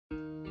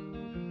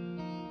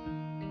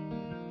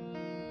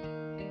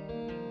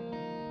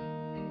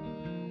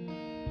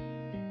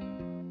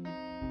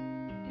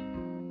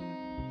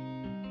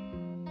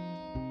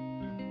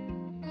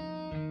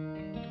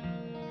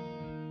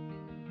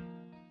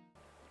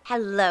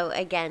Hello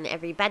again,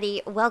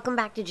 everybody. Welcome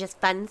back to Just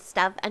Fun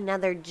Stuff,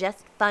 another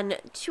Just Fun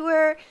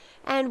tour.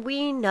 And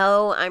we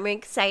know I'm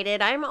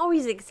excited. I'm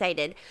always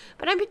excited,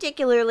 but I'm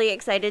particularly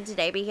excited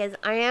today because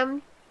I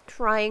am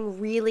trying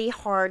really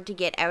hard to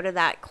get out of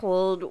that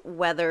cold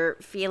weather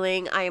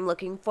feeling. I am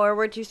looking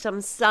forward to some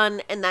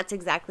sun, and that's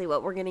exactly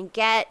what we're gonna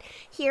get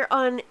here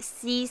on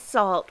Sea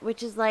Salt,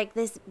 which is like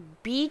this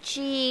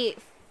beachy,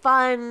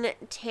 fun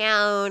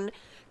town,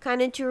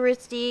 kind of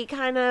touristy,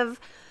 kind of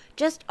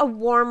just a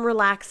warm,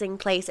 relaxing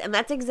place, and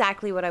that's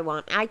exactly what I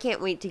want. I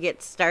can't wait to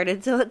get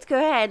started, so let's go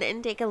ahead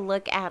and take a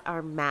look at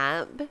our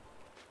map.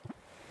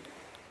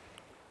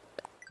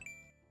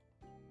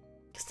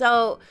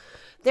 So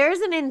there's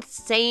an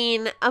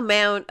insane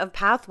amount of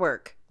path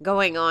work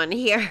going on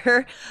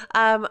here.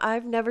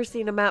 I've never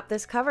seen a map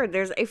this covered.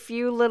 There's a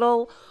few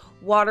little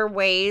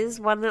waterways,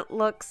 one that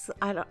looks,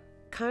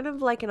 kind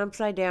of like an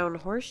upside down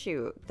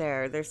horseshoe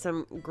there. There's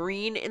some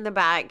green in the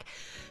back.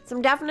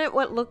 Some definite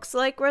what looks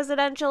like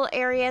residential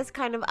areas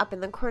kind of up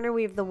in the corner.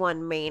 We have the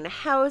one main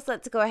house.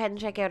 Let's go ahead and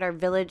check out our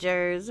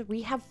villagers.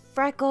 We have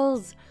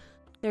Freckles.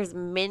 There's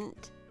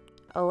Mint,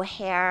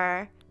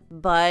 O'Hare,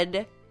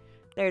 Bud.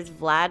 There's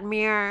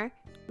Vladimir,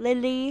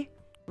 Lily,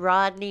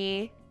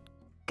 Rodney,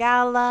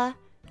 Gala.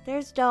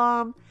 There's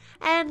Dom.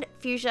 And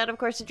Fuchsia, and of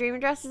course, the dream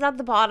address is at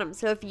the bottom.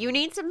 So if you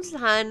need some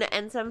sun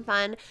and some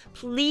fun,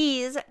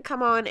 please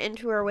come on and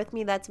tour with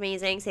me. That's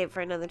amazing. Save it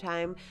for another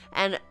time.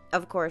 And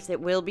of course,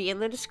 it will be in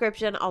the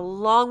description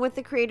along with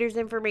the creators'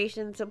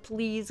 information. So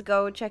please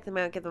go check them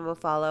out. Give them a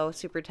follow.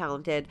 Super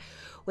talented.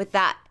 With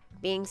that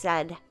being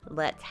said,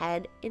 let's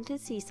head into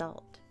Sea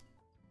Salt.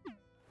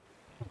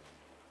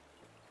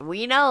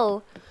 We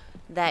know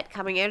that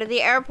coming out of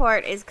the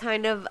airport is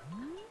kind of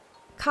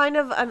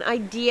an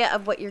idea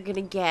of what you're gonna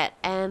get.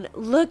 And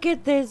look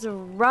at this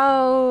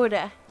road.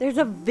 There's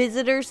a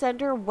visitor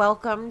center.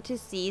 Welcome to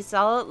Sea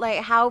Salt.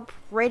 Like, how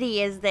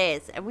pretty is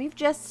this? And we've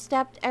just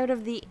stepped out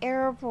of the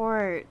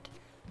airport.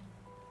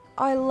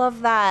 Oh, I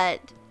love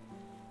that.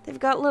 They've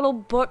got little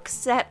books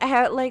set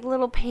out, like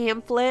little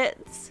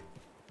pamphlets.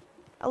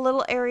 A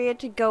little area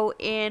to go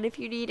in if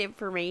you need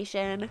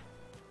information.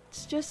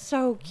 It's just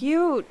so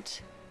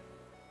cute.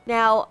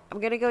 Now,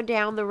 I'm going to go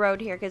down the road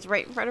here because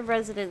right in front of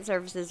resident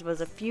services was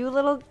a few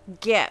little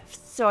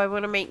gifts. So I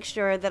want to make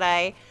sure that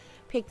I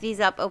pick these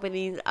up, open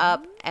these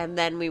up, and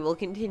then we will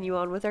continue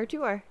on with our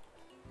tour.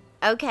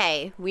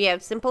 Okay, we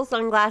have simple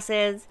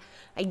sunglasses,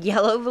 a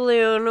yellow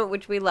balloon,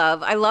 which we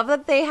love. I love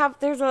that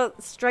there's a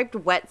striped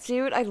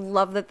wetsuit. I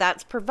love that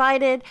that's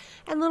provided.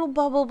 And little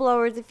bubble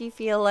blowers if you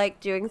feel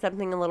like doing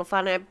something a little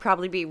fun. It'd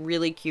probably be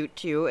really cute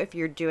too if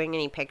you're doing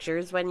any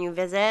pictures when you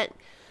visit.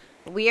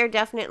 We are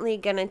definitely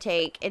going to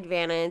take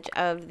advantage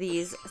of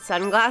these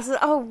sunglasses.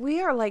 Oh, we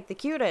are like the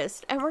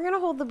cutest. And we're going to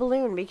hold the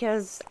balloon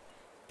because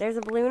there's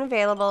a balloon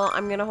available.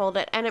 I'm going to hold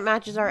it and it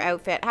matches our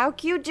outfit. How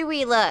cute do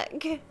we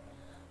look? Oh,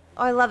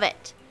 I love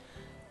it.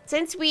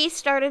 Since we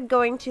started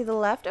going to the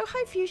left, oh,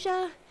 hi,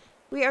 Fuchsia.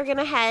 We are going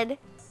to head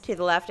to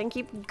the left and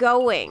keep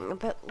going.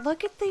 But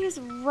look at these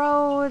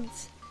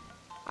roads.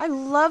 I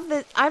love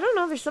this. I don't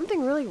know, there's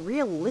something really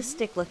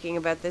realistic looking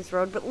about this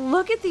road, but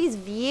look at these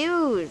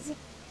views.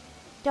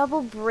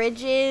 Double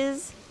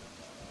bridges.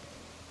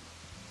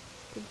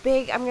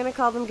 Big, I'm going to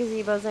call them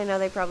gazebos. I know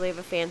they probably have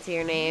a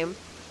fancier name.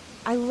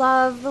 I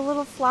love the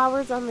little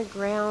flowers on the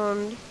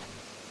ground.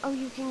 Oh,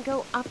 you can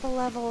go up a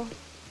level.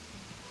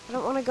 I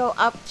don't want to go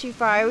up too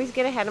far. I always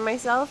get ahead of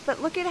myself,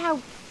 but look at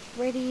how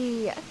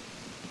pretty.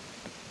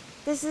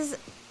 This is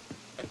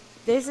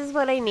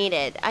what I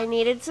needed. I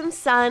needed some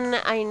sun.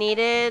 I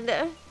needed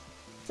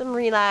some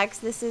relax.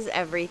 This is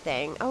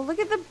everything. Oh, look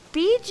at the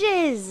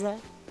beaches.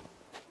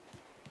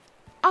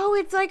 Oh,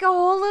 it's like a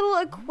whole little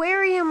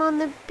aquarium on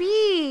the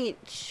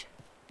beach.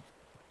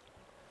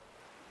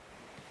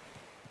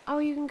 Oh,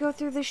 you can go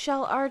through the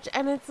shell arch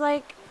and it's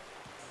like,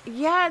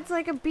 yeah, it's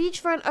like a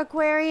beachfront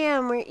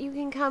aquarium where you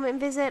can come and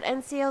visit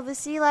and see all the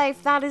sea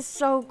life. That is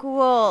so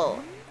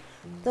cool.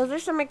 Those are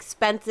some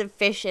expensive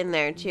fish in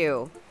there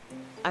too.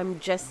 I'm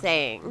just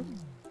saying.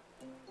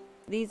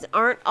 These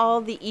aren't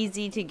all the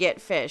easy to get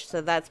fish,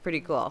 so that's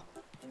pretty cool.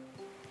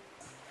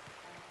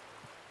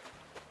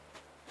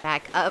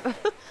 Back up.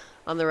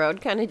 On the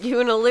road, kind of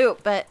doing a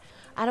loop, but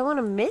I don't want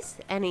to miss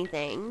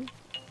anything.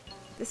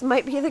 This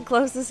might be the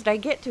closest I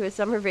get to a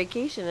summer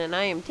vacation, and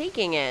I am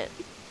taking it.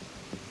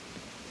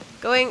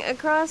 Going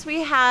across,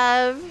 we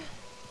have,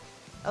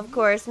 of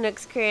course,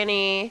 Nook's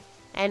Cranny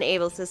and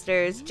Able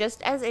Sisters,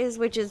 just as is,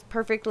 which is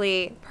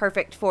perfectly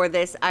perfect for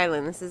this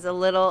island. This is a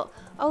little,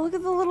 oh, look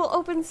at the little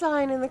open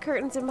sign and the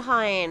curtains in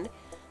behind.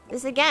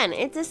 This, again,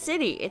 it's a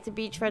city. It's a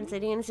beachfront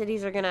city, and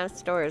cities are going to have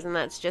stores, and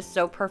that's just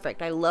so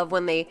perfect. I love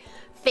when they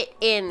fit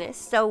in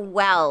so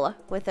well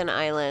with an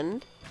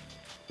island.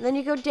 And then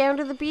you go down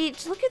to the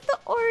beach. Look at the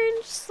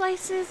orange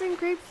slices and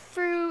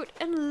grapefruit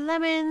and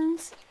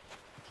lemons.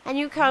 And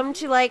you come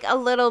to, like, a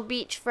little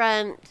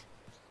beachfront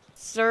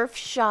surf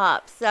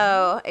shop.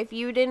 So if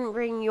you didn't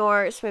bring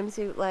your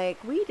swimsuit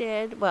like we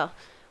did, well,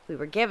 we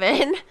were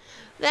given,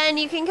 Then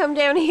you can come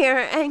down here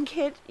and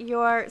get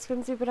your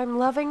swimsuit. But I'm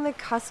loving the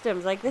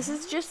customs. Like, this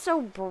is just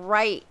so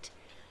bright,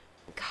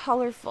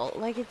 colorful.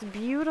 Like, it's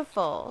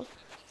beautiful.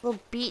 Little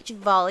beach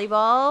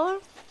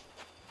volleyball.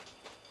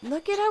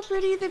 Look at how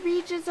pretty the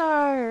beaches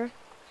are.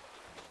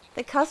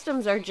 The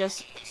customs are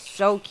just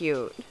so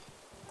cute.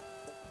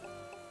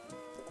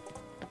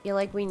 I feel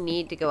like we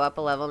need to go up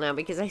a level now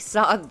because I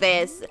saw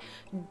this.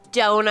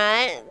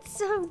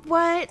 Donuts.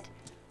 What?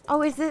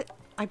 Oh, is it?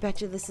 I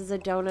bet you this is a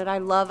donut. I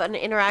love an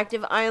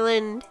interactive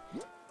island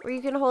where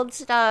you can hold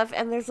stuff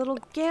and there's little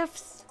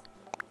gifts.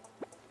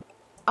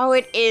 Oh,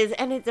 it is.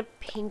 And it's a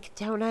pink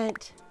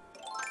donut.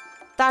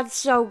 That's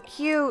so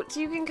cute. So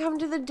you can come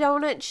to the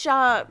donut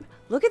shop.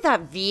 Look at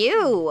that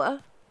view.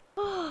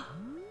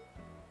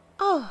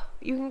 Oh,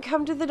 you can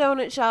come to the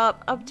donut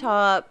shop up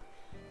top,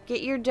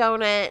 get your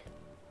donut,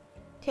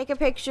 take a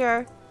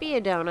picture, be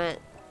a donut.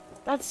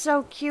 That's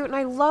so cute, and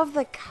I love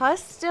the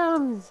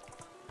customs.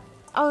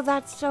 Oh,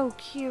 that's so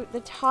cute. The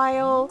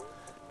tile,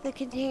 the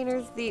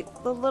containers, the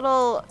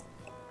little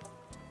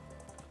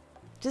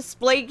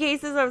display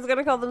cases. I was going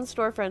to call them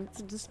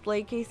storefronts,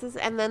 display cases.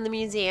 And then the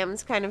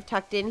museum's kind of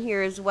tucked in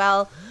here as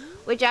well,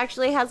 which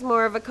actually has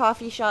more of a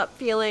coffee shop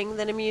feeling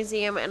than a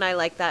museum. And I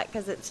like that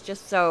because it's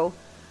just so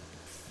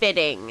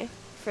fitting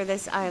for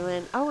this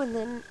island. Oh, and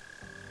then,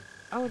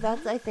 oh,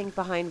 that's, I think,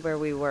 behind where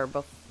we were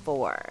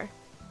before.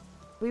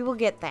 We will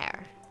get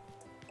there.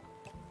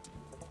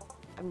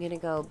 I'm going to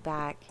go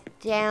back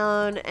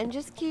down and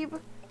just keep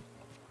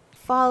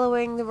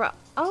following the road.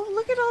 Oh,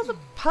 look at all the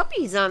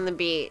puppies on the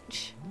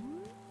beach.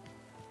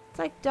 It's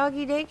like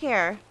doggy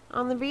daycare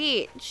on the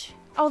beach.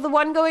 Oh, the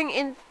one going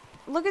in.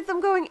 Look at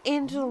them going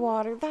into the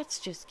water. That's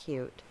just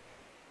cute.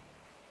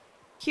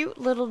 Cute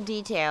little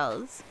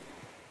details.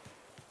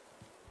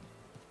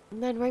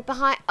 And then right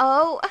behind.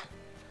 Oh,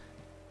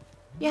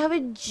 you have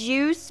a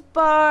juice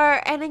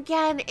bar. And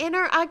again,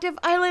 interactive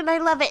island. I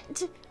love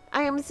it.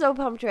 I am so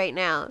pumped right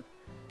now.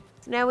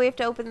 So now we have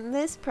to open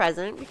this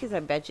present because I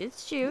bet you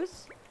it's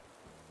juice.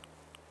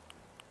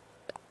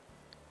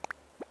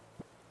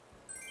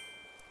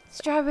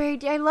 Strawberry.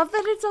 I love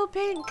that it's all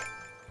pink.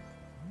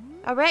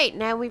 All right,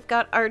 now we've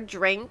got our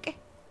drink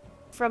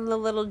from the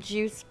little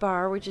juice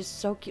bar, which is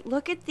so cute.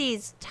 Look at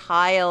these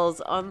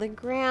tiles on the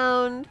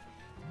ground.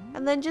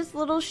 And then just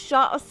little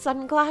shop, a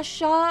sunglass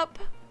shop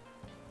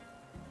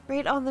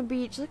right on the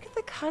beach. Look at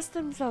the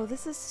customs though.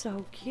 This is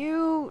so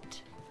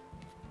cute.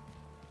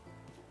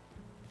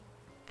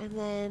 And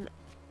then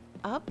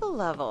up a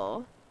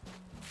level.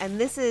 And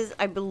this is,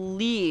 I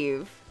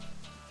believe,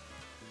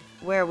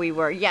 where we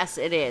were. Yes,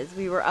 it is.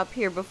 We were up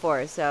here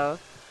before, so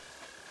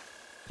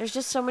there's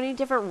just so many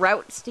different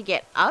routes to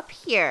get up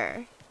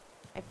here.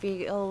 I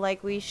feel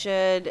like we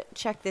should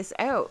check this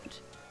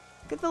out.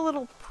 Look at the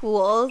little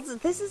pools.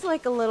 This is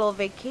like a little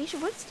vacation.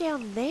 What's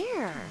down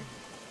there?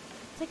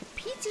 It's like a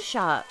pizza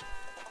shop.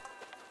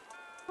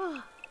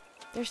 Oh,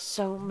 there's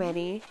so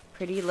many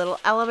pretty little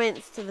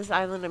elements to this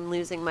island. I'm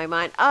losing my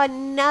mind.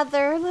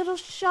 Another little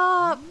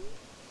shop.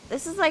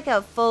 This is like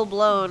a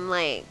full-blown,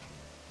 like,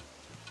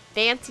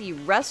 fancy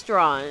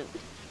restaurant.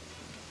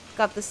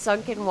 Got the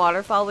sunken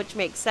waterfall, which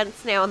makes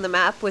sense now on the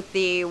map with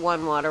the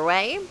one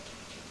waterway.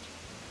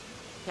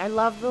 I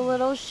love the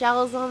little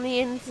shells on the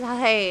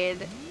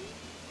inside.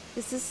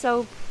 This is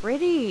so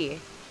pretty.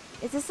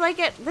 Is this like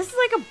a, this is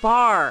like a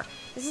bar.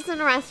 This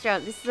isn't a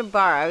restaurant, this is a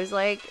bar. I was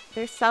like,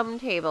 there's some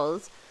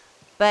tables,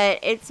 but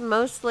it's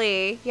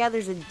mostly, yeah,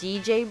 there's a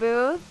DJ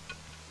booth.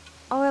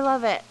 Oh, I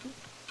love it.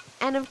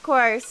 And of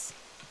course,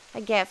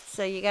 a gift,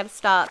 so you gotta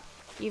stop.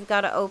 You've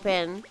gotta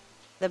open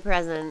the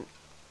present.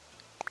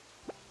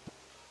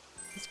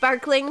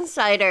 Sparkling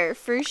cider,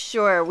 for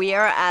sure. We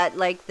are at,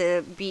 like,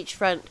 the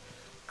beachfront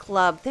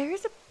club. There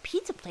is a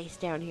pizza place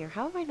down here.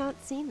 How have I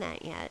not seen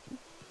that yet?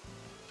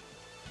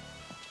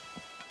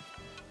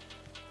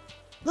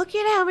 Look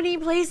at how many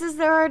places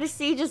there are to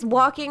see just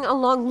walking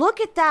along. Look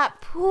at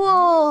that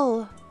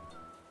pool.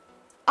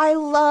 I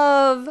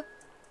love...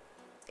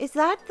 Is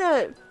that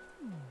the...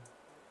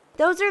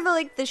 Those are the,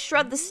 like, the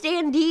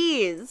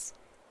standees.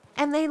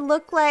 And they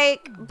look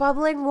like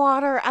bubbling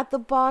water at the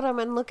bottom.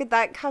 And look at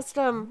that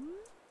custom.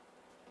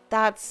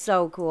 That's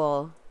so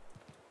cool.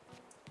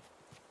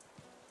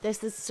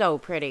 This is so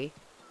pretty.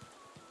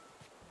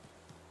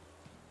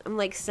 I'm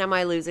like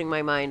semi-losing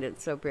my mind.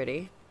 It's so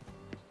pretty.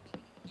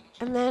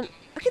 And then,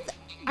 look at the,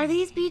 are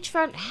these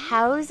beachfront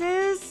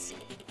houses?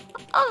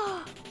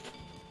 Oh,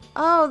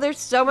 oh, there's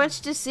so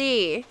much to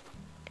see.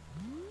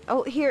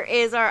 Oh, here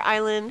is our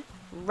island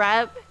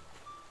rep.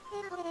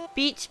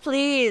 Beach,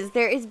 please.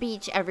 There is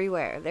beach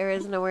everywhere. There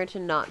is nowhere to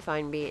not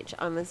find beach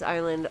on this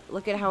island.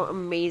 Look at how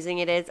amazing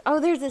it is. Oh,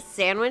 there's a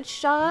sandwich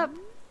shop.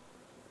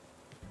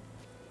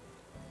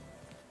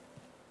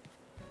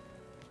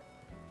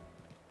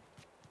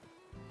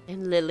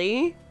 And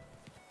Lily.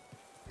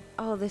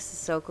 Oh, this is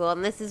so cool.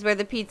 And this is where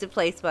the pizza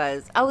place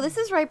was. Oh, this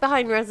is right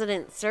behind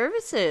resident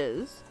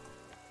services.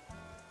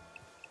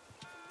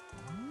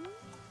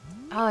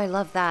 Oh, I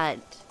love that.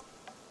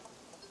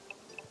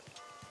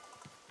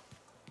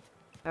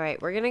 All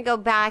right, we're going to go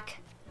back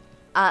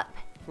up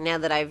now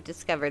that I've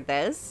discovered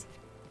this.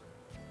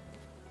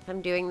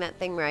 I'm doing that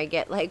thing where I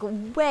get like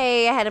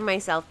way ahead of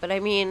myself, but I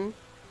mean,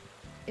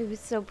 it was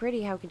so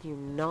pretty. How could you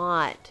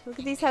not? Look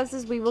at these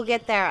houses. We will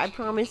get there. I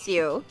promise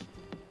you.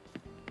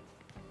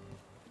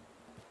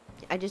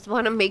 I just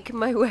want to make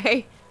my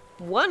way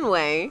one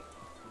way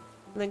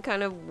and then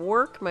kind of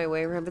work my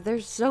way around. But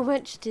there's so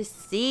much to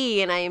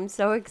see and I am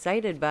so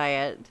excited by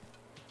it.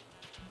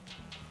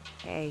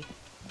 Okay.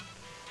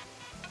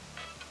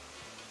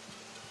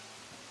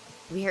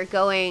 We are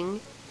going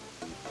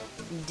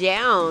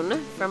down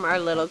from our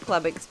little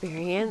club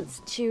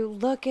experience to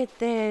look at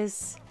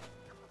this.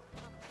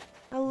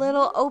 A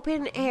little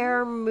open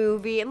air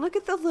movie. And look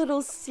at the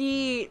little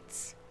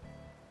seats.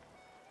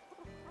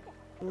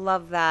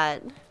 Love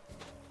that.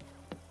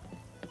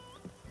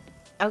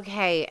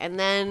 Okay, and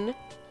then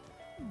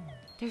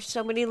there's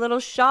so many little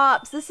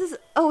shops. This is,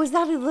 oh, is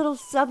that a little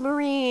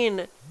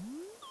submarine?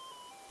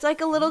 It's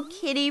like a little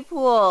kiddie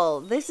pool.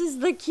 This is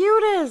the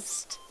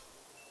cutest.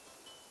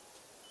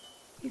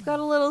 You've got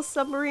a little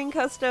submarine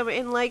custom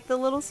in like the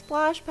little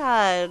splash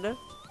pad.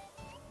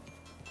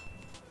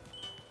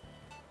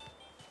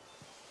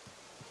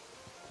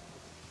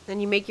 Then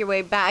you make your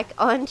way back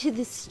onto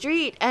the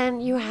street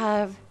and you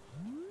have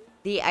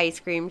the ice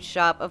cream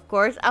shop, of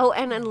course. Oh,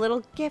 and a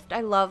little gift.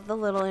 I love the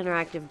little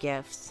interactive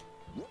gifts.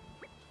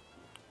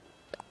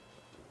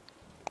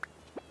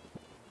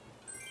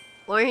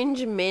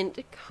 Orange mint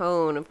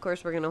cone. Of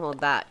course we're going to hold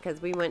that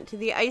because we went to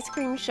the ice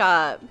cream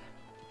shop.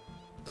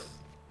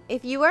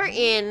 If you are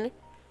in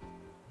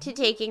to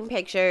taking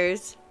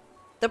pictures,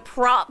 the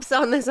props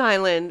on this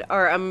island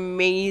are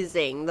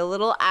amazing. The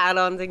little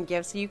add-ons and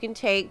gifts. You can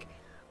take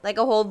like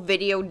a whole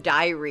video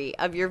diary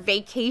of your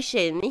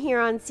vacation here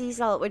on Sea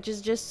Salt, which is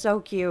just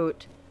so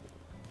cute.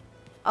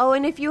 Oh,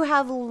 and if you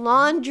have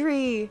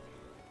laundry,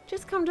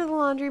 just come to the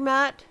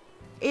laundromat.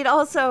 It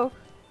also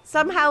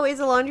somehow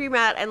is a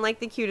laundromat and like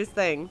the cutest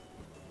thing.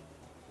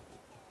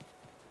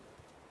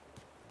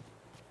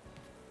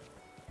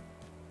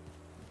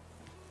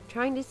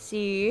 Trying to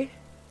see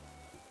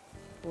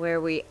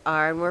where we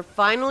are, and we're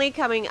finally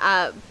coming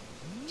up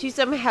to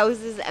some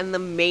houses, and the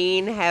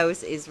main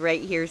house is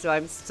right here, so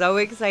I'm so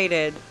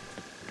excited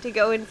to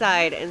go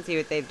inside and see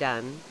what they've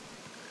done.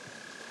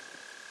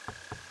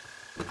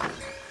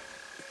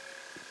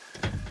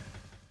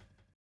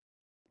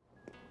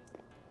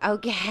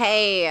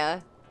 Okay,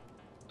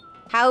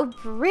 how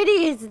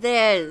pretty is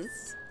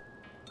this?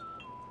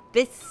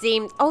 This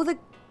seems, oh,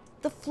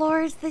 the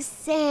floor is the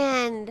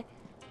sand.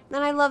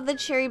 Then I love the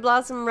cherry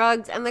blossom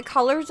rugs and the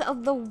colors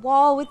of the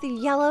wall with the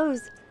yellows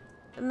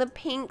and the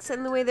pinks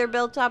and the way they're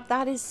built up.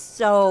 That is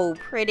so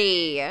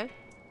pretty. I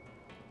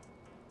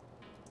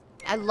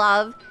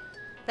love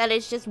that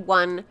it's just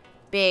one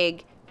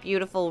big,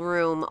 beautiful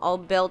room all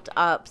built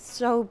up.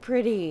 So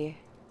pretty.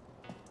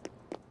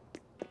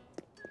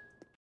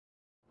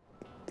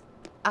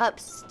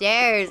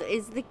 Upstairs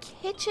is the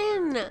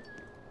kitchen.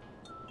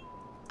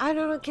 I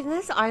don't know, can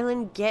this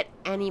island get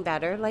any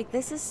better? Like,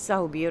 this is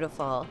so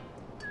beautiful.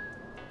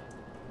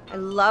 I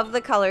love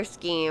the color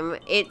scheme.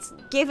 It's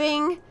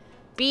giving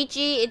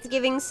beachy, it's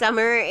giving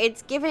summer,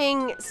 it's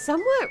giving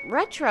somewhat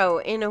retro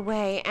in a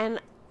way, and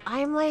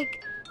I'm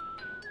like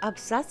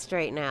obsessed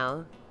right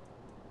now.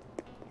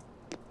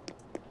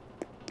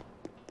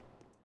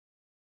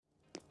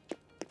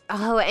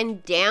 Oh,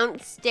 and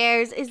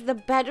downstairs is the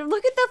bedroom.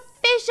 Look at the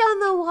fish on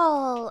the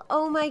wall.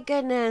 Oh my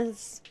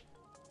goodness.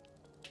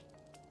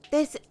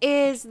 This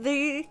is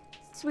the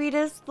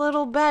sweetest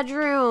little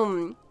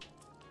bedroom.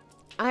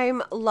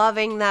 I'm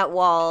loving that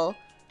wall.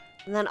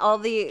 And then all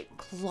the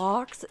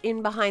clocks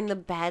in behind the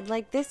bed.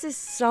 Like, this is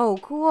so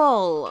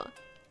cool.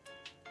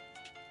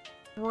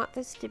 I want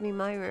this to be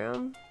my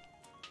room.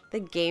 The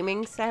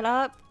gaming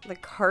setup, the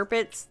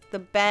carpets, the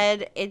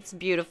bed. It's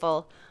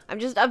beautiful. I'm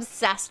just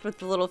obsessed with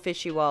the little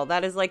fishy wall.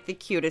 That is like the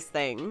cutest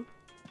thing.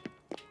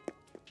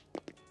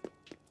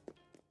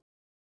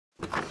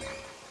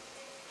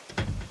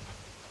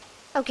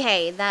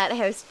 Okay, that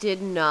house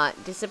did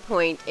not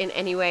disappoint in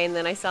any way. And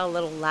then I saw a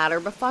little ladder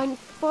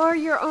before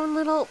your own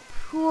little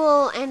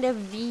pool and a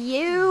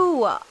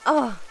view.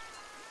 Oh,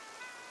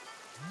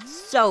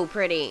 so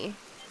pretty.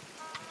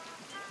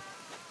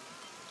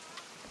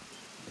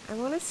 I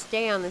want to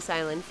stay on this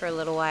island for a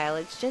little while.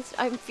 It's just,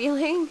 I'm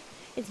feeling,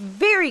 it's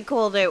very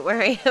cold out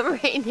where I am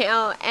right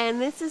now. And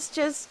this is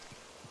just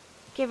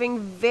giving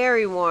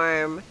very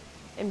warm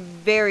and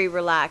very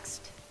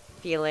relaxed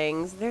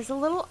feelings. There's a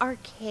little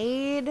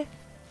arcade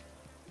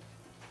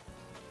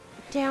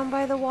down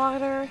by the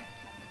water.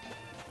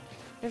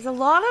 There's a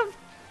lot of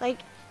like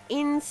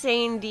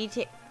insane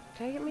detail.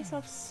 Did I get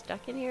myself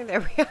stuck in here? There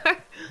we are.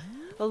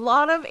 A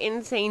lot of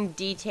insane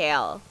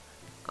detail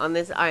on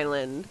this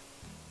island.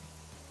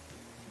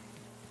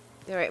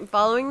 Alright, I'm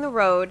following the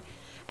road,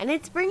 and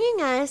it's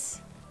bringing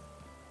us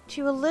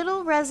to a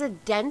little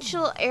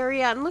residential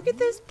area. And look at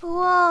this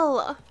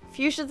pool.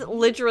 Fuchsia's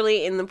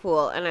literally in the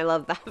pool, and I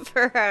love that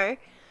for her.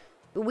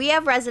 We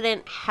have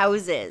resident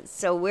houses,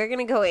 so we're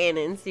going to go in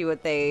and see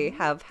what they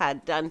have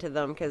had done to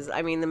them, because,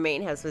 I mean, the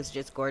main house was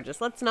just gorgeous.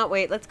 Let's not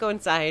wait. Let's go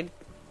inside.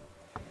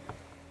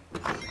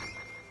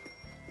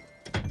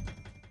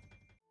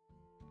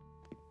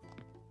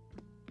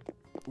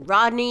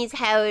 Rodney's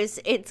house,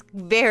 it's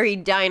very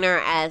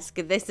diner-esque.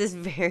 This is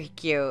very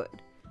cute.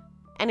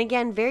 And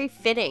again, very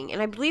fitting.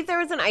 And I believe there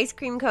was an ice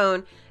cream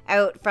cone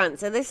out front.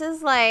 So this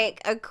is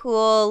like a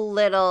cool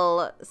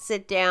little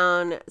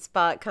sit-down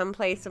spot. Come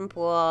play some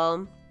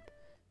pool.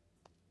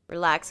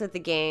 Relax with the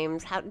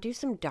games. Do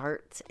some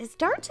darts. Is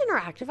darts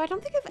interactive? I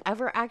don't think I've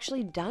ever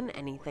actually done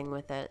anything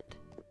with it.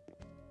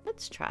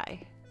 Let's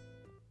try.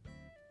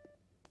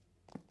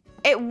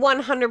 It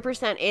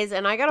 100% is,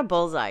 and I got a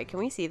bullseye. Can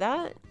we see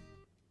that?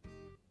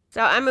 So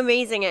I'm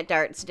amazing at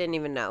darts. Didn't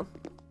even know.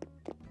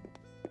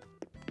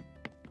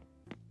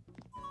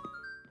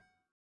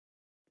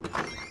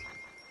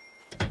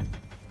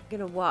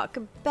 Gonna walk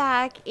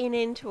back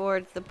in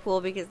towards the pool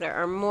because there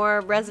are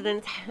more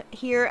residents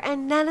here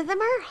and none of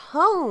them are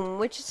home,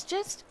 which is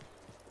just...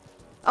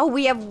 Oh,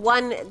 we have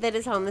one that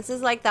is home. This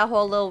is like the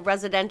whole little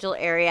residential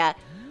area.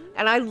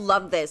 And I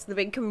love this. The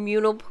big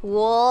communal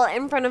pool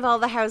in front of all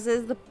the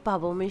houses, the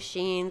bubble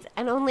machines,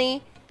 and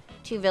only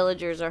 2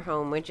 villagers are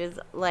home, which is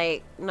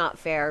like not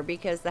fair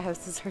because the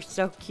houses are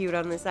so cute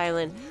on this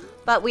island.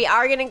 But we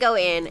are gonna go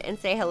in and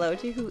say hello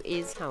to who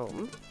is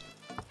home.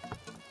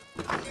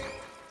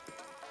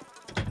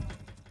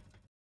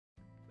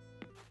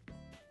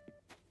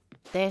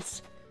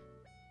 This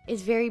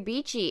is very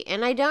beachy,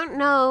 and I don't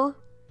know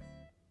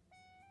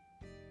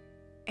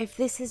if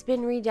this has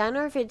been redone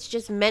or if it's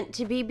just meant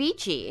to be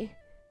beachy.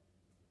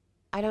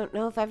 I don't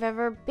know if I've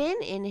ever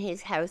been in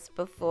his house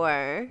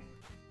before.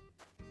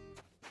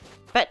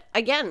 But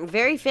again,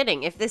 very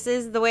fitting. If this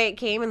is the way it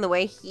came and the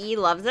way he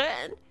loves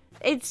it,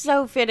 it's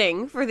so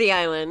fitting for the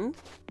island.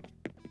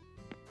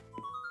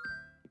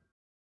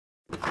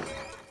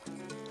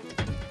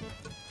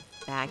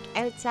 Back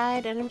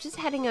outside, and I'm just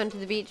heading onto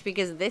the beach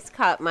because this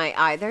caught my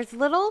eye. There's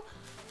little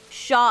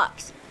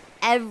shops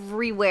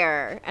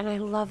everywhere, and I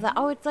love that.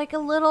 Oh, it's like a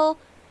little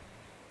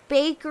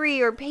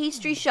bakery or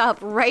pastry shop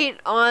right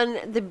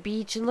on the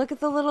beach, and look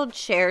at the little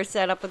chair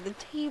set up with the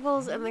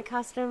tables and the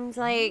customs.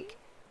 Like,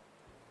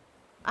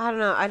 I don't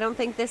know. I don't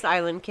think this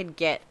island could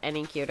get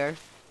any cuter.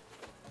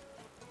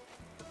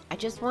 I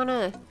just want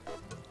to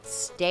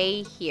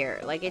stay here.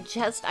 Like,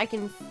 I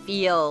can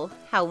feel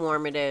how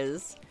warm it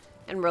is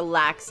and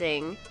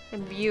relaxing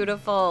and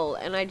beautiful,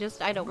 and I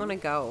don't want to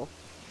go.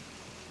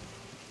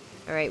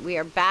 All right, we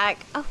are back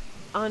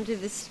onto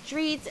the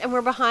streets, and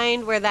we're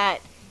behind where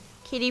that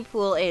kiddie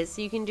pool is,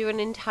 so you can do an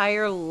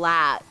entire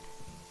lap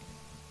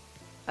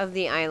of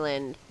the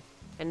island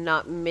and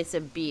not miss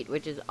a beat,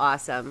 which is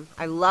awesome.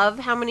 I love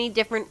how many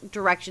different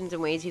directions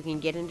and ways you can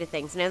get into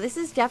things. Now, this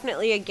is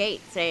definitely a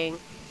gate saying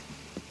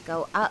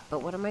go up,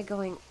 but what am I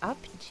going up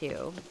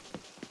to?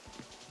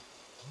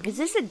 Is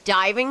this a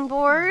diving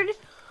board?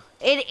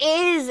 It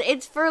is!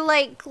 It's for,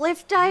 like,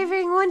 cliff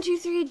diving. 1, 2,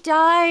 3,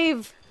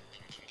 dive!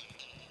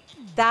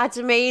 That's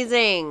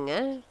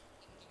amazing.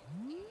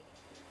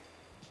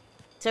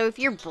 So if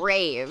you're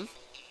brave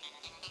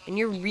and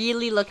you're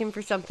really looking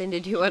for something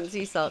to do on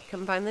Sea Salt,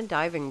 come find the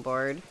diving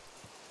board.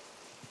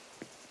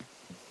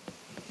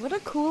 What a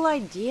cool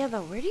idea,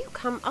 though. Where do you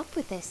come up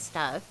with this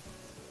stuff?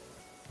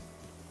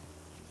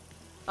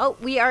 Oh,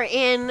 we are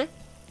in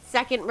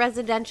second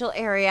residential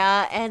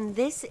area, and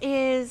this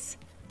is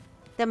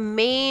the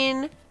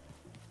main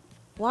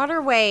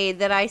waterway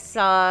that I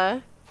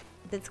saw.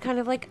 That's kind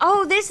of like,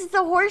 oh, this is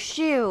the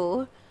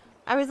horseshoe.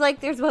 I was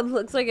like, there's one that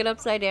looks like an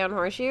upside down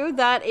horseshoe.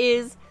 That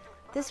is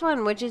this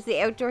one, which is the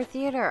outdoor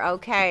theater.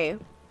 Okay.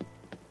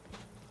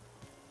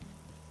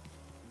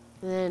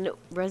 And then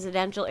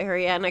residential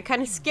area. And I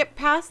kind of skipped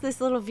past this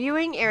little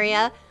viewing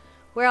area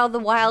where all the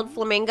wild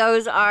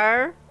flamingos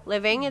are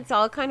living. It's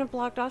all kind of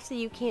blocked off so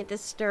you can't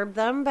disturb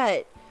them.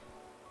 But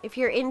if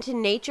you're into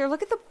nature,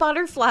 look at the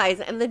butterflies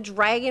and the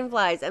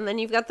dragonflies. And then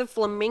you've got the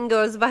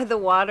flamingos by the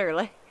water.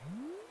 Like,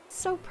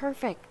 so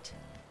perfect.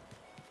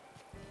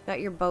 Got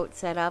your boat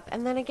set up.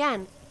 And then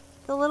again,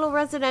 the little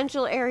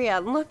residential area.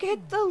 Look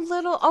at the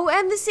little... Oh,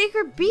 and the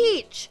secret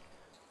beach.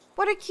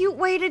 What a cute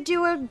way to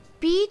do a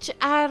beach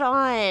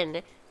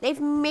add-on.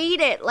 They've made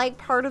it like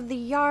part of the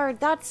yard.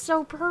 That's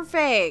so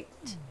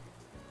perfect.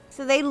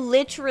 So they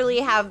literally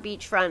have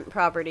beachfront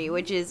property,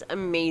 which is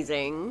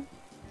amazing.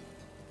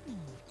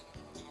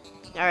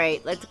 All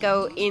right, let's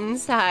go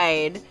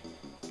inside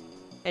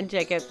and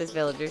check out this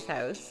villager's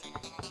house.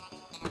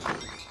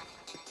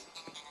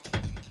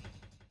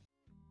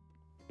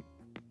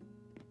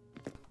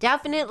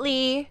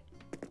 Definitely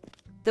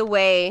the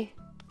way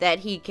that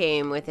he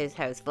came with his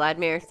house.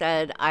 Vladimir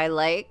said, I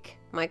like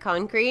my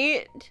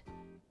concrete.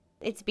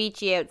 It's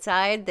beachy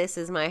outside. This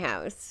is my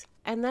house.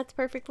 And that's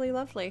perfectly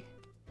lovely.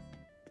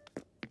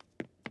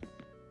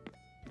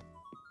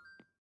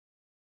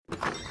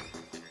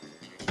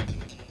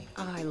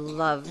 Oh, I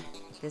love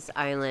this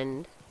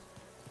island.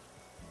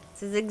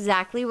 This is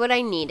exactly what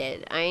I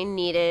needed. I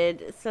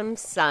needed some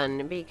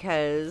sun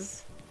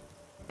because,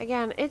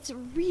 again, it's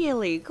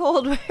really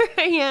cold where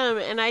I am.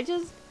 And I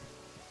just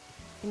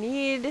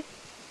need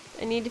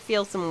I need to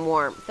feel some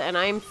warmth, and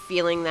I'm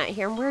feeling that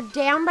here. We're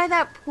down by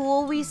that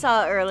pool we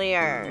saw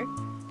earlier.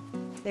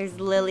 There's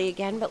Lily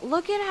again, but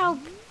look at how,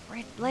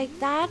 like,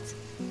 that's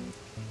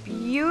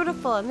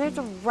beautiful. And there's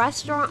a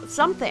restaurant,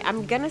 something.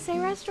 I'm gonna say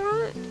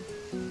restaurant.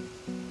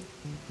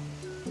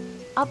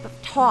 Up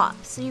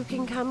top, so you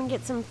can come and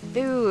get some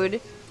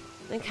food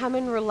and come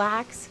and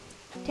relax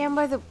down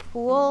by the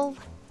pool.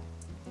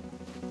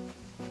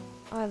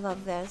 Oh, I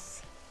love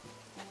this.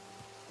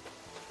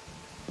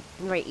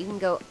 Right, you can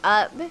go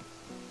up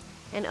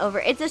and over.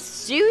 It's a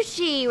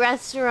sushi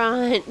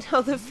restaurant.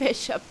 Oh, the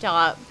fish up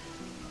top.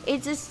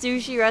 It's a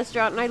sushi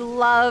restaurant, and I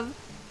love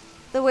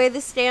the way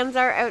the stands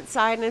are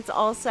outside, and it's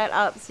all set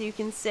up so you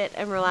can sit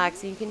and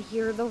relax, and you can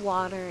hear the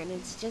water, and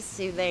it's just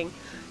soothing.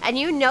 And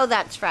you know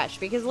that's fresh,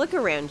 because look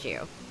around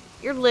you.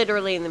 You're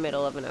literally in the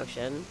middle of an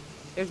ocean.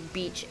 There's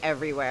beach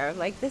everywhere.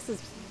 Like, this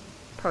is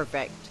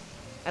perfect.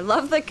 I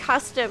love the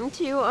custom,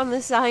 too, on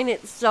the sign.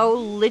 It's so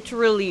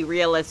literally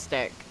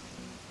realistic.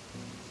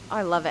 Oh,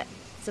 I love it.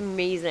 It's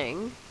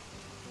amazing.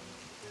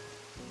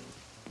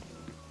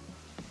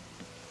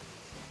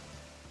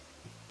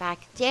 Back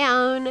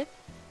down.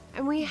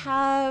 And we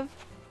have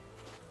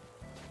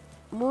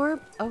more.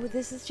 Oh,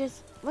 this is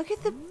just, look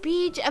at the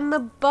beach and the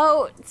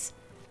boats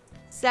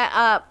set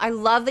up. I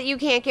love that you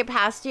can't get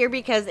past here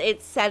because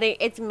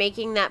it's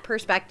making that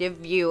perspective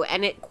view,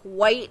 and it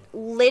quite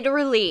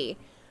literally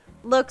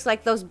looks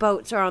like those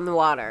boats are on the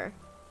water.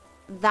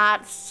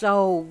 That's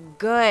so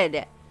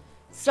good.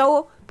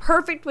 So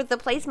perfect with the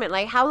placement.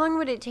 Like, how long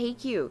would it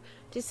take you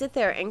to sit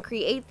there and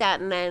create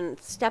that, and then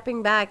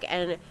stepping back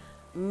and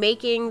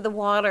making the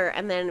water,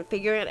 and then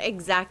figuring out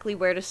exactly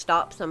where to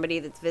stop somebody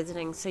that's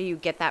visiting so you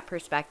get that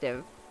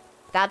perspective?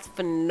 That's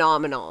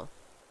phenomenal.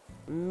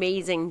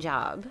 Amazing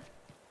job.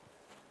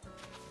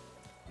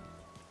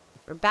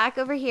 We're back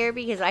over here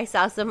because I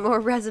saw some more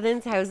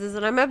residence houses,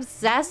 and I'm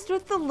obsessed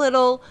with the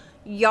little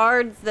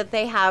yards that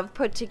they have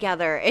put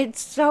together.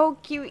 It's so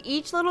cute.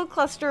 Each little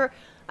cluster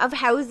of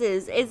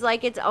houses is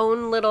like its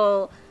own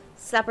little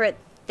separate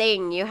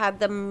thing. You had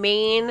the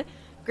main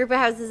group of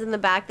houses in the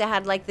back that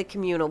had like the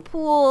communal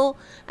pool,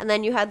 and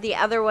then you had the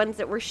other ones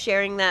that were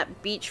sharing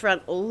that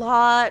beachfront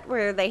lot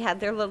where they had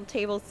their little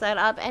tables set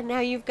up, and now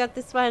you've got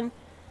this one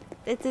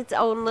that's its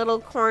own little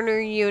corner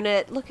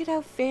unit. Look at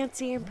how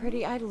fancy and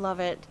pretty. I love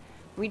it.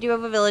 We do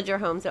have a villager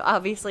home, so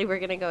obviously we're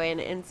gonna go in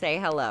and say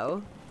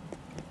hello.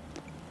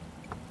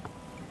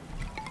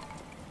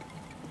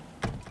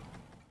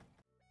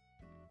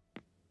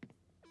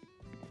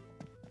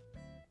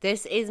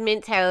 This is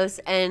Mint's house,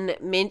 and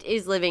Mint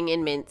is living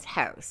in Mint's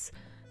house.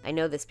 I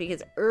know this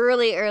because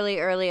early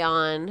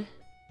on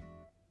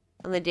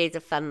the Days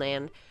of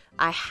Funland,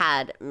 I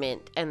had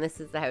Mint, and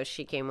this is the house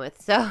she came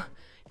with. So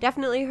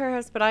definitely her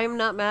house, but I am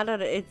not mad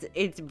at it.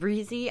 It's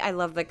breezy. I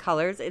love the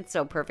colors. It's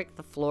so perfect.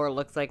 The floor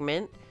looks like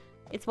Mint.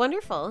 It's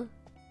wonderful.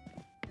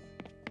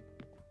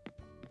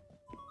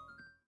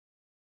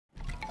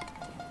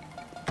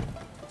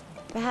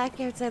 Back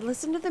outside,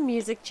 listen to the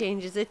music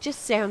changes. It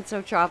just sounds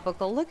so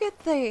tropical. Look at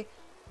the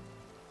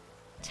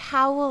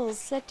towels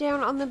set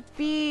down on the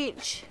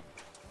beach.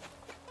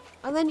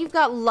 And then you've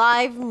got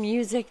live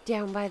music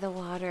down by the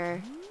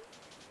water.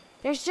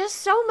 There's just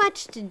so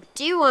much to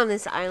do on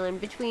this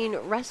island, between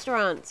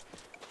restaurants,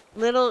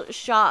 little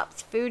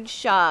shops, food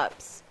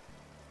shops,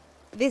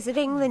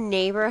 visiting the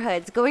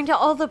neighborhoods, going to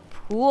all the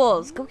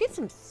pools. Go get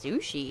some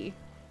sushi.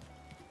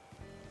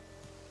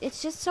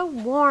 It's just so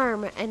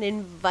warm and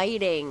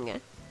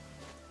inviting.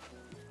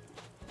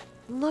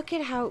 Look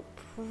at how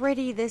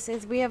pretty this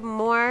is. We have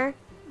more.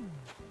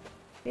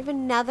 We have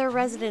another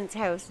residence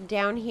house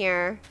down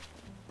here,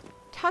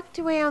 tucked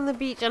away on the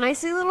beach. And I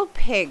see little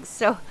pigs,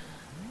 so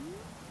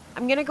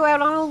I'm going to go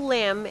out on a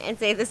limb and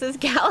say this is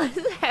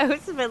Gala's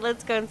house. But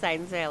let's go inside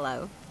and say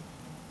hello.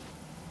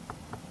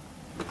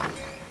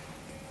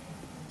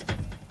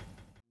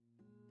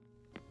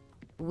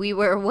 We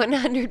were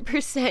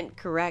 100%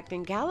 correct,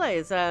 and Gala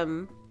is,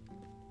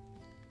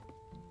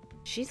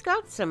 she's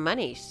got some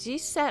money.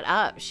 She's set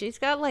up. She's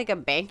got, like, a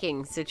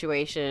banking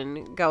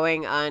situation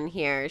going on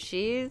here.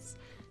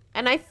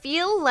 And I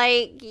feel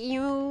like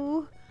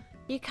you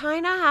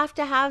kind of have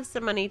to have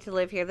some money to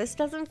live here. This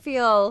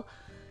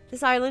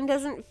island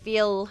doesn't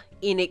feel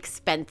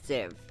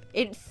inexpensive.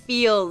 It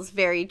feels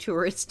very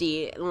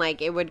touristy,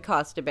 like it would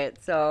cost a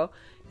bit, so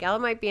Gala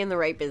might be in the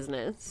right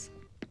business.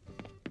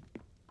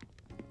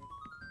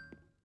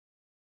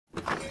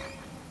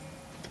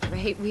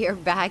 Right, we are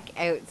back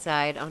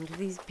outside onto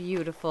these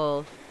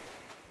beautiful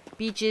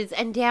beaches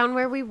and down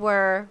where we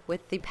were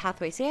with the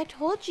pathway. See, I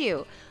told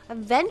you,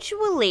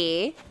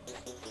 eventually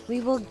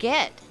we will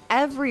get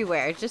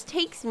everywhere. It just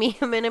takes me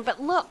a minute,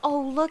 but look,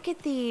 oh, look at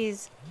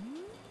these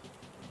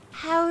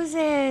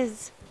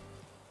houses.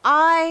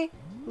 I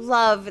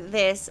love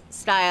this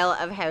style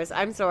of house.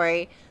 I'm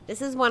sorry.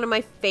 This is one of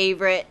my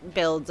favorite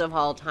builds of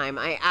all time.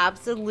 I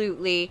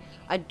absolutely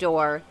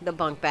adore the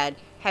bunk bed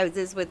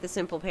houses with the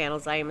simple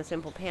panels. I am a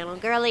simple panel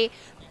girly.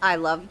 I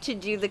love to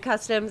do the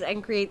customs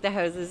and create the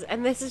houses,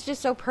 and this is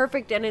just so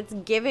perfect, and it's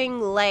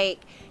giving like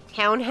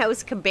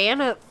townhouse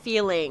cabana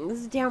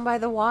feelings down by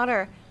the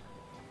water.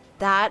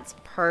 That's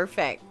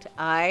perfect.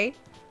 I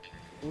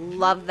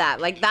love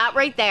that. Like, that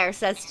right there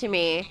says to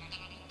me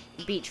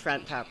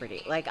beachfront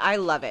property. Like, I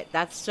love it.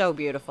 That's so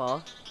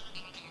beautiful.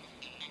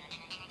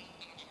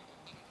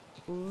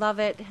 Love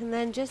it. And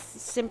then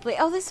just simply,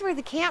 oh, this is where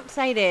the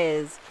campsite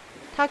is.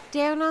 Tucked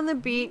down on the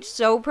beach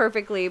so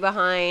perfectly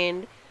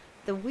behind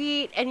the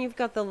wheat, and you've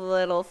got the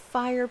little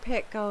fire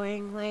pit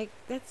going. Like,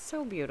 that's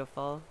so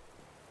beautiful.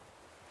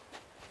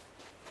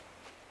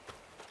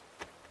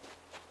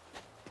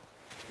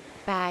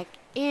 Back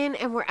in,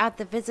 and we're at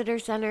the visitor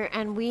center,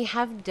 and we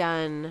have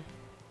done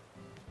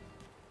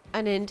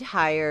an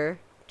entire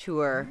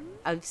tour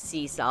of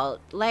sea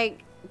salt.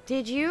 Like,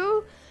 did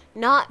you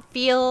not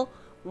feel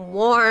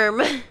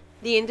warm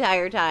the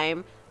entire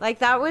time? Like,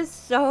 that was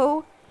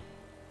so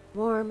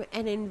warm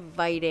and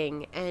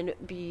inviting and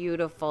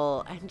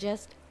beautiful and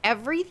just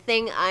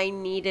everything I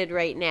needed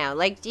right now.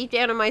 Like, deep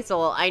down in my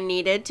soul, I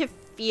needed to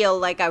feel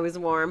like I was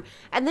warm,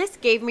 and this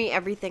gave me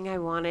everything I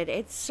wanted.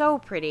 It's so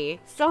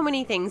pretty. So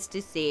many things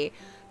to see.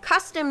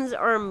 Customs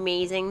are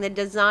amazing. The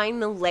design,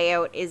 the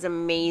layout is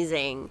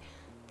amazing.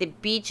 The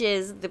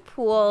beaches, the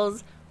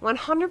pools,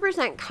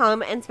 100%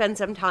 come and spend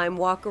some time,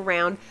 walk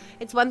around.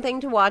 It's one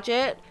thing to watch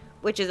it,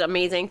 which is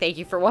amazing. Thank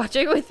you for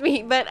watching with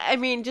me. But I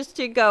mean, just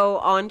to go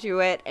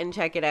onto it and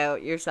check it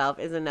out yourself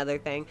is another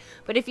thing.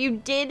 But if you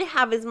did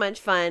have as much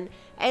fun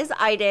as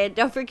I did,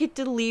 don't forget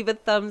to leave a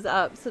thumbs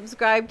up,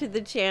 subscribe to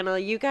the channel.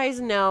 You guys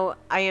know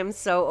I am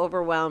so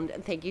overwhelmed,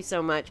 and thank you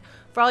so much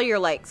for all your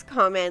likes,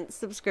 comments,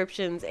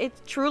 subscriptions.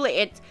 It's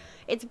truly,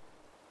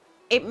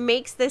 it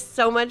makes this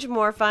so much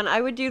more fun.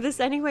 I would do this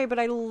anyway, but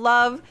I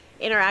love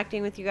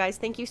interacting with you guys.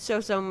 Thank you so,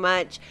 so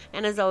much.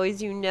 And as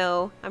always, you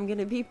know, I'm going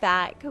to be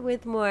back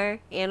with more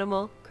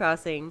Animal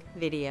Crossing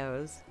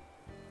videos.